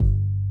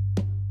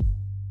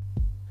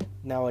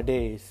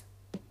Nowadays,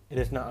 it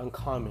is not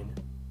uncommon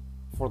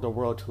for the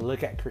world to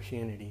look at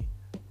Christianity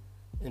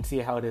and see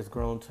how it has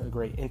grown to a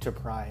great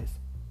enterprise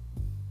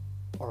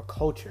or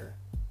culture,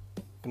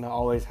 and not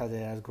always how it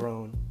has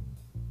grown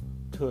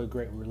to a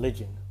great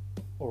religion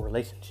or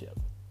relationship.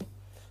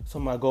 So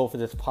my goal for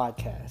this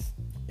podcast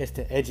is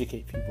to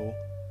educate people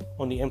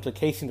on the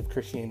implications of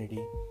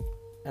Christianity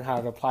and how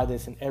to apply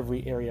this in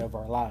every area of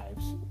our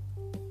lives,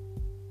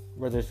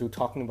 whether it's through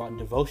talking about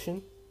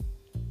devotion,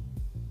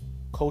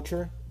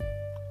 culture,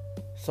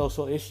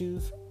 social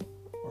issues,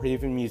 or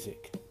even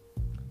music.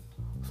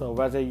 So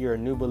whether you're a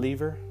new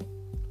believer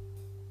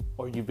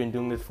or you've been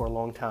doing this for a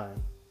long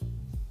time,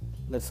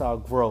 let's all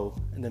grow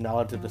in the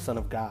knowledge of the Son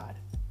of God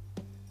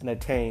and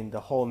attain the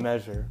whole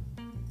measure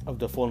of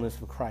the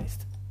fullness of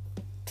Christ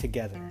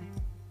together.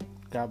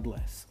 God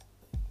bless.